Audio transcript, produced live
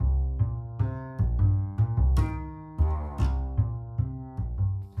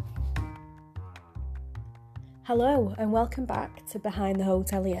Hello and welcome back to Behind the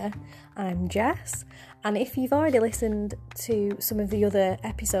Hotelier. I'm Jess, and if you've already listened to some of the other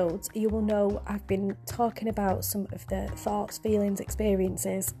episodes, you will know I've been talking about some of the thoughts, feelings,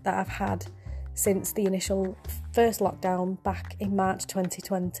 experiences that I've had since the initial first lockdown back in March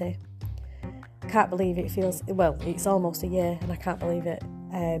 2020. Can't believe it feels, well, it's almost a year and I can't believe it.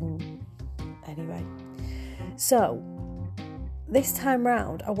 Anyway, so this time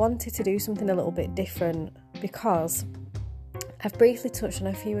round I wanted to do something a little bit different because I've briefly touched on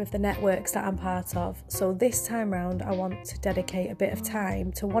a few of the networks that I'm part of. So this time round I want to dedicate a bit of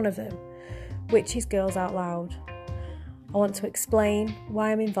time to one of them, which is Girls Out Loud. I want to explain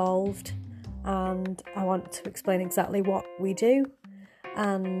why I'm involved, and I want to explain exactly what we do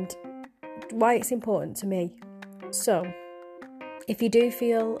and why it's important to me. So if you do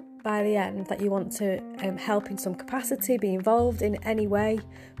feel by the end that you want to help in some capacity, be involved in any way,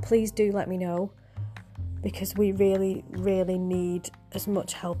 please do let me know, because we really need as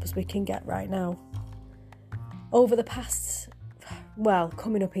much help as we can get right now. Over the past,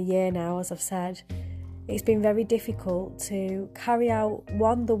 coming up a year now, as I've said, it's been very difficult to carry out,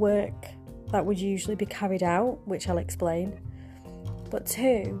 one, the work that would usually be carried out, which I'll explain, but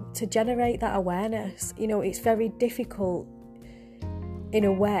two, to generate that awareness. You know, it's very difficult in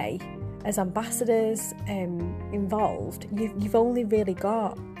a way, as ambassadors involved, you've only really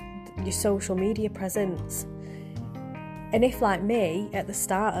got your social media presence. And if, like me, at the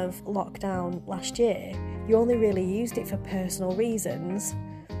start of lockdown last year, you only really used it for personal reasons,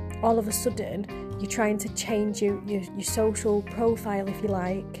 all of a sudden you're trying to change your social profile, if you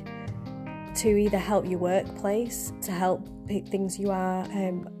like, to either help your workplace, to help things you are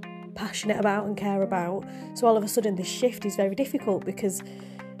passionate about and care about. So all of a sudden this shift is very difficult because,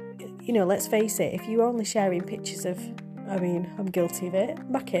 you know, let's face it, if you're only sharing pictures of, I'm guilty of it,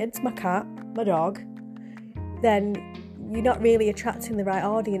 my kids, my cat, my dog, then you're not really attracting the right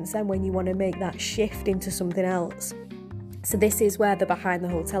audience then when you want to make that shift into something else. So this is where the Behind the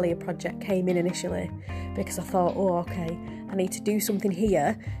Hotelier project came in initially, because I thought, I need to do something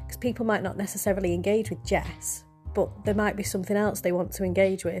here, because people might not necessarily engage with Jess, but there might be something else they want to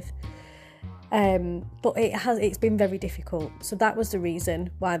engage with. But it's been very difficult. So that was the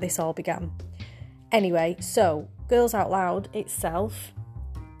reason why this all began. Anyway, so Girls Out Loud itself,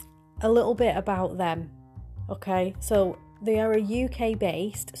 a little bit about them. Okay, so they are a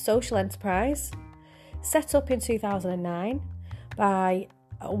UK-based social enterprise set up in 2009 by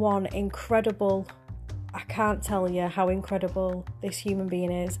one incredible, I can't tell you how incredible this human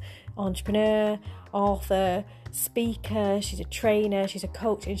being is, entrepreneur, author, speaker, she's a trainer, she's a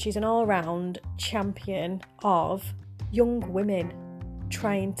coach, and she's an all-round champion of young women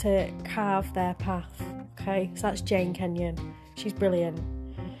trying to carve their path. Okay, so that's Jane Kenyon. She's brilliant.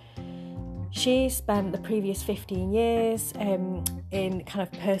 She spent the previous 15 years in kind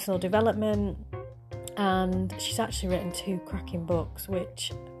of personal development, and she's actually written 2 cracking books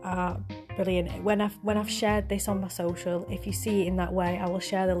which are brilliant. When I've shared this on my social, if you see it in that way, I will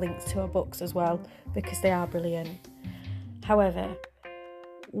share the links to her books as well, because they are brilliant. However,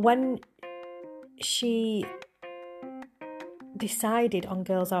 when she decided on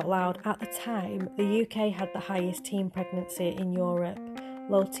Girls Out Loud, at the time the UK had the highest teen pregnancy in Europe,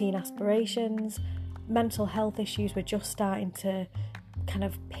 low teen aspirations, mental health issues were just starting to kind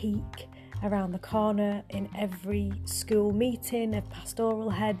of peak around the corner in every school meeting of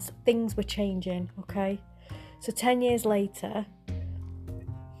pastoral heads. Things were changing, okay? So 10 years later,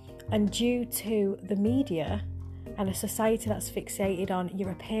 and due to the media and a society that's fixated on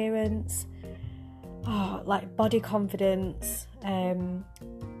your appearance, like body confidence,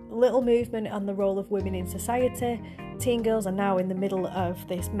 little movement on the role of women in society, teen girls are now in the middle of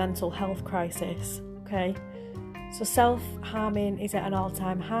this mental health crisis, okay? So self-harming is at an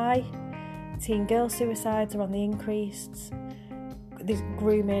all-time high. Teen girl suicides are on the increase. This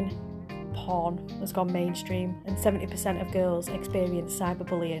grooming, porn has gone mainstream, and 70% of girls experience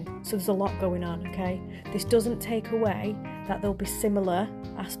cyberbullying. So there's a lot going on, okay? This doesn't take away that there'll be similar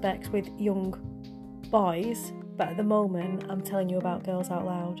aspects with young boys, but at the moment I'm telling you about Girls Out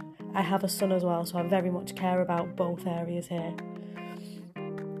Loud. I have a son as well, so I very much care about both areas here.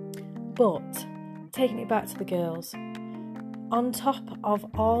 But taking it back to the girls, on top of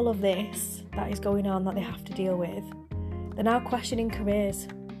all of this that is going on that they have to deal with, they're now questioning careers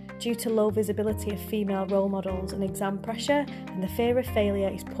due to low visibility of female role models and exam pressure, and the fear of failure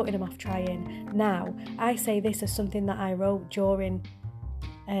is putting them off trying. Now, I say this as something that I wrote during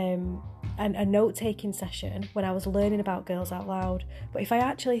a note-taking session when I was learning about Girls Out Loud. But if I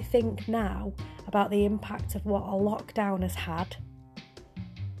actually think now about the impact of what a lockdown has had,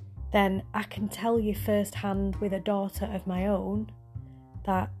 then I can tell you firsthand with a daughter of my own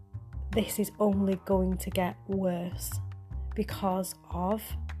that this is only going to get worse because of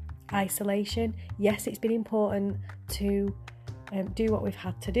isolation. Yes, it's been important to do what we've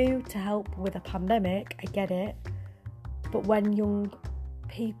had to do to help with a pandemic, I get it, but when young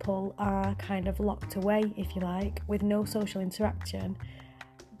people are kind of locked away, if you like, with no social interaction,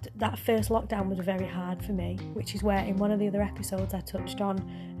 that first lockdown was very hard for me, which is where in one of the other episodes I touched on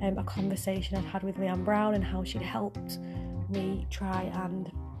a conversation I'd had with Leanne Brown and how she'd helped me try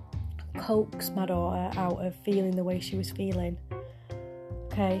and coax my daughter out of feeling the way she was feeling.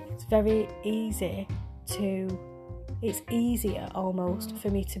 Okay, it's very easy it's easier almost for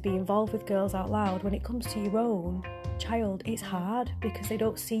me to be involved with Girls Out Loud. When it comes to your own child, it's hard because they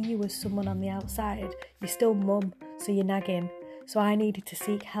don't see you as someone on the outside. You're still mum, so you're nagging. So I needed to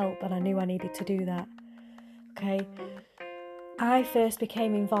seek help, and I knew I needed to do that. Okay, I first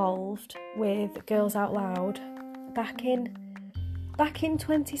became involved with Girls Out Loud back in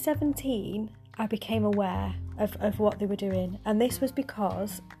 2017. I became aware of what they were doing, and this was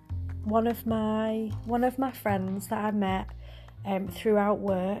because one of my friends that I met throughout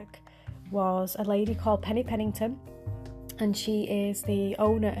work was a lady called Penny Pennington, and she is the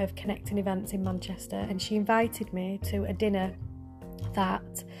owner of Connecting Events in Manchester, and she invited me to a dinner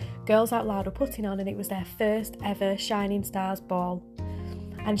that Girls Out Loud were putting on, and it was their first ever Shining Stars ball.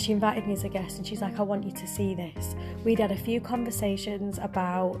 And she invited me as a guest, and she's like, I want you to see this. We'd had a few conversations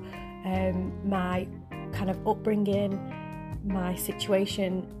about my kind of upbringing, my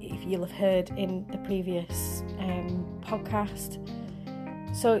situation, if you'll have heard in the previous podcast.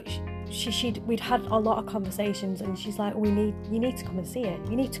 So we'd had a lot of conversations, and she's like, you need to come and see it.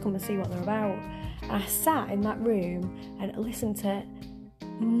 You need to come and see what they're about. And I sat in that room and listened to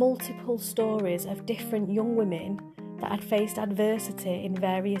multiple stories of different young women that had faced adversity in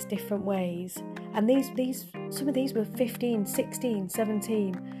various different ways. And some of these were 15, 16,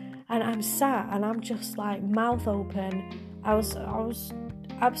 17. And I'm sat and I'm just like mouth open. I was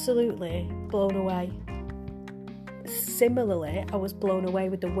absolutely blown away. Similarly, I was blown away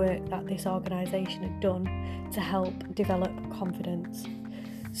with the work that this organisation had done to help develop confidence.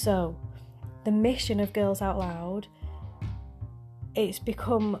 So, the mission of Girls Out Loud, it's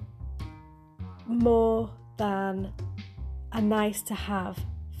become more than a nice to have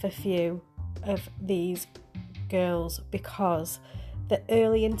for few of these girls, because the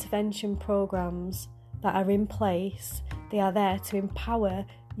early intervention programmes that are in place, they are there to empower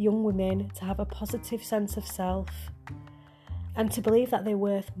young women to have a positive sense of self and to believe that they're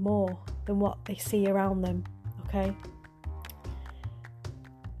worth more than what they see around them, okay?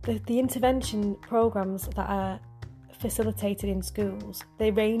 The intervention programmes that are facilitated in schools,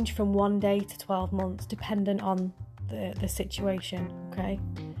 they range from 1 day to 12 months dependent on the situation, okay?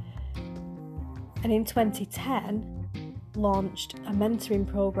 And in 2010 launched a mentoring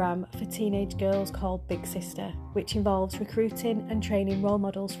programme for teenage girls called Big Sister, which involves recruiting and training role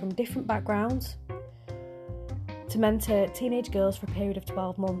models from different backgrounds to mentor teenage girls for a period of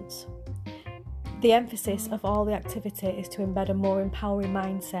 12 months. The emphasis of all the activity is to embed a more empowering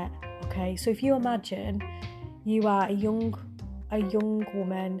mindset, okay? So if you imagine you are a young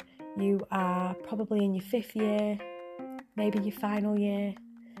woman, you are probably in your 5th year, maybe your final year,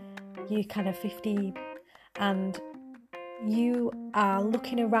 you're kind of 15, and you are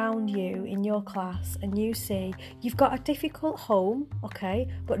looking around you in your class and you see you've got a difficult home, okay,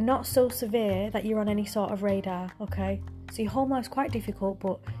 but not so severe that you're on any sort of radar, okay? So your home life's quite difficult,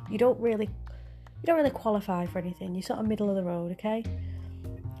 but you don't really qualify for anything. You're sort of middle of the road, okay?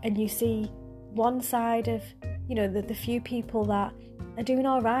 And you see one side of, the few people that are doing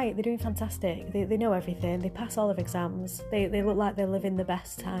all right, they're doing fantastic, they know everything, they pass all of exams, they look like they're living the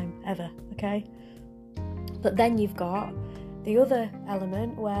best time ever, okay? But then you've got the other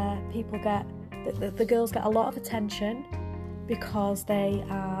element where people the girls get a lot of attention because they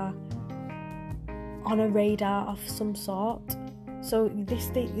are on a radar of some sort. So this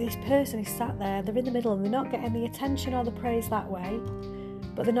person is sat there, they're in the middle and they're not getting the attention or the praise that way,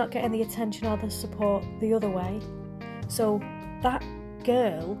 but they're not getting the attention or the support the other way. So that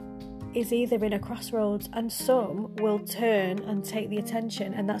girl is either in a crossroads, and some will turn and take the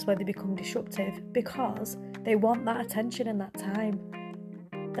attention, and that's where they become disruptive because they want that attention and that time,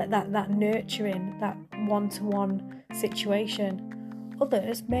 that nurturing, that one-to-one situation.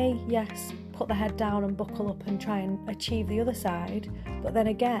 Others may, yes, put their head down and buckle up and try and achieve the other side, but then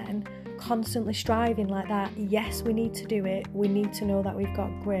again, constantly striving like that. Yes, we need to do it, we need to know that we've got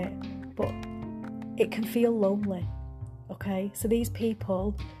grit, but it can feel lonely. Okay, so these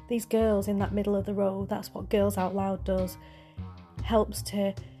people, these girls in that middle of the road, that's what Girls Out Loud does, helps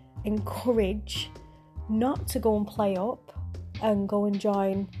to encourage not to go and play up and go and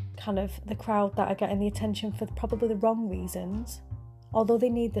join kind of the crowd that are getting the attention for probably the wrong reasons, although they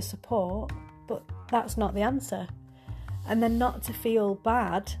need the support, but that's not the answer. And then not to feel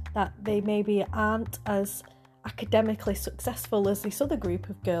bad that they maybe aren't as academically successful as this other group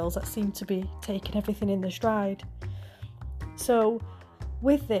of girls that seem to be taking everything in their stride. So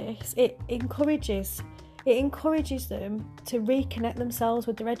with this, it encourages them to reconnect themselves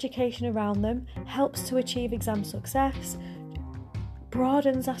with their education around them, helps to achieve exam success,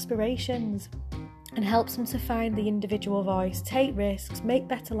 broadens aspirations, and helps them to find the individual voice, take risks, make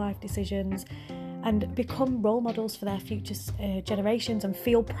better life decisions, and become role models for their future generations and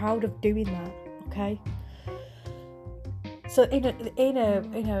feel proud of doing that, okay? So in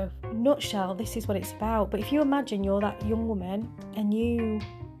a nutshell, this is what it's about. But if you imagine you're that young woman and you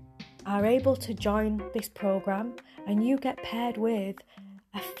are able to join this programme and you get paired with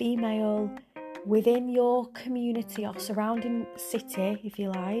a female within your community or surrounding city, if you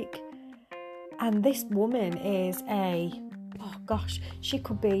like, and this woman is she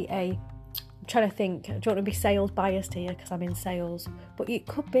could be I'm trying to think, I don't want to be sales biased here because I'm in sales, but it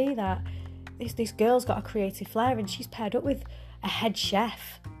could be that this girl's got a creative flair and she's paired up with a head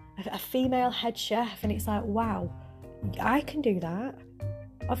chef, a female head chef, and it's like, wow, I can do that.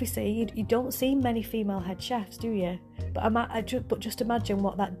 Obviously, you don't see many female head chefs, do you? But just imagine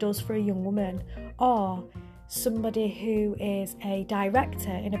what that does for a young woman, or somebody who is a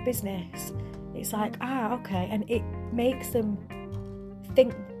director in a business. It's like, okay, and it makes them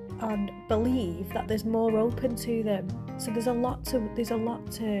think and believe that there's more open to them. So there's a lot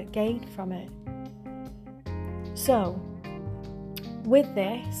to gain from it. So with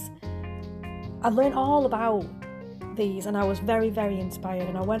this, I learned all about these and I was very, very inspired,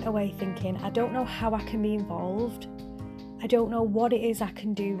 and I went away thinking, I don't know how I can be involved, I don't know what it is I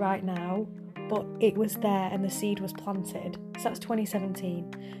can do right now, but it was there and the seed was planted. So that's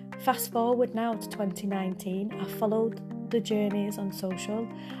 2017. Fast forward now to 2019, I followed the journeys on social.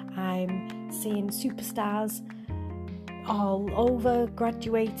 I'm seeing superstars all over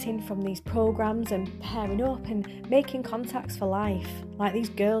graduating from these programs and pairing up and making contacts for life. Like, these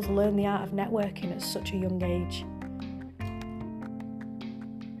girls learn the art of networking at such a young age.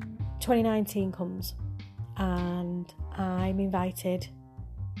 2019 comes and I'm invited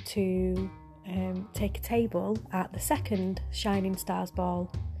to take a table at the second Shining Stars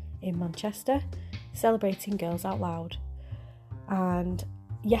Ball in Manchester, celebrating Girls Out Loud. And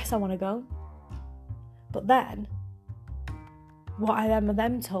yes, I want to go, but then what I am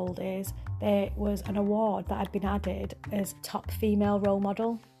then told is there was an award that had been added as top female role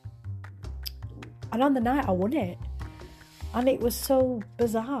model, and on the night I won it, and it was so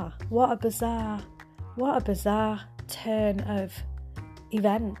bizarre. What a bizarre turn of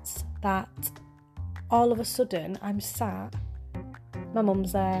events, that all of a sudden I'm sat, my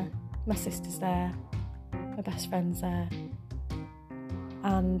mum's there, my sister's there, my best friend's there,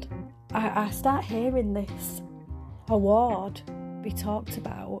 and I start hearing this award be talked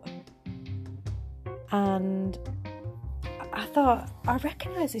about, and I thought, I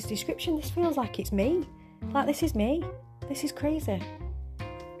recognise this description, this feels like it's me, like this is me, this is crazy.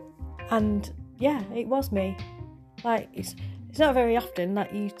 And yeah, it was me. Like, it's not very often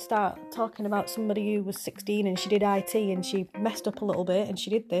that you start talking about somebody who was 16 and she did IT and she messed up a little bit and she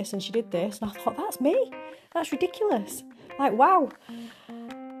did this and she did this, and I thought, that's me, that's ridiculous, like, wow.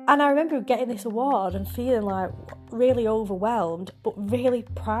 And I remember getting this award and feeling like really overwhelmed, but really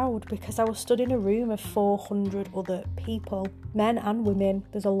proud, because I was stood in a room of 400 other people, men and women.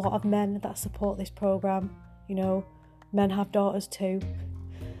 There's a lot of men that support this programme, you know, men have daughters too.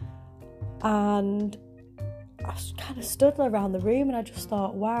 And I kind of stood around the room and I just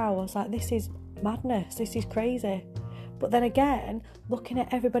thought, wow, I was like, this is madness, this is crazy. But then again, looking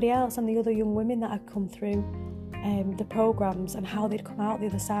at everybody else and the other young women that had come through the programmes and how they'd come out the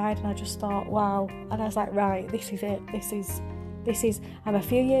other side, and I just thought, wow. And I was like, right, this is it, this is I'm a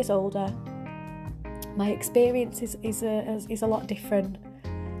few years older, my experience is a lot different.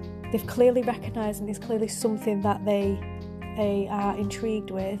 They've clearly recognised, and there's clearly something that they are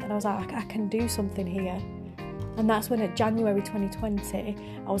intrigued with, and I was like, I can do something here. And that's when, at January 2020,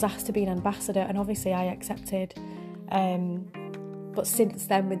 I was asked to be an ambassador, and obviously I accepted. But since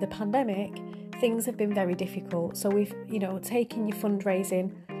then, with the pandemic, things have been very difficult. So we've, taking your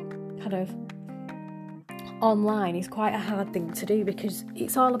fundraising kind of online is quite a hard thing to do, because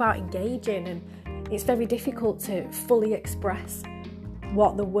it's all about engaging, and it's very difficult to fully express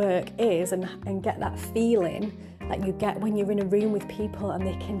what the work is and get that feeling that you get when you're in a room with people and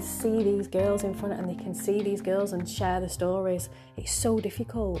they can see these girls in front and they can see these girls and share the stories. It's so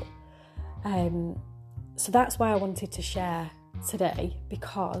difficult. So that's why I wanted to share today,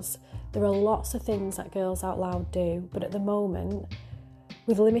 because there are lots of things that Girls Out Loud do, but at the moment,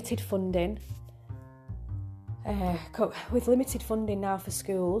 with limited funding now for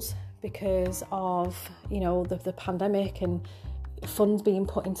schools because of, the pandemic and funds being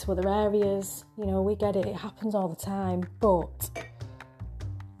put into other areas, we get it happens all the time, but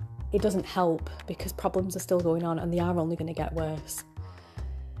it doesn't help because problems are still going on and they are only going to get worse.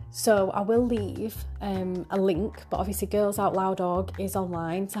 So I will leave a link, but obviously girlsoutloud.org is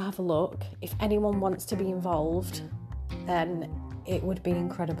online to have a look. If anyone wants to be involved, then it would be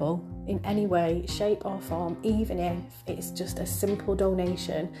incredible in any way, shape or form, even if it's just a simple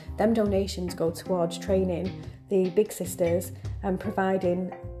donation. Them donations go towards training the big sisters and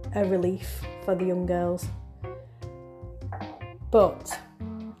providing a relief for the young girls. But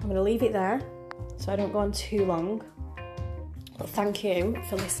I'm going to leave it there so I don't go on too long. But thank you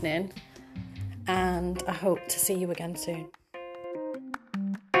for listening, and I hope to see you again soon.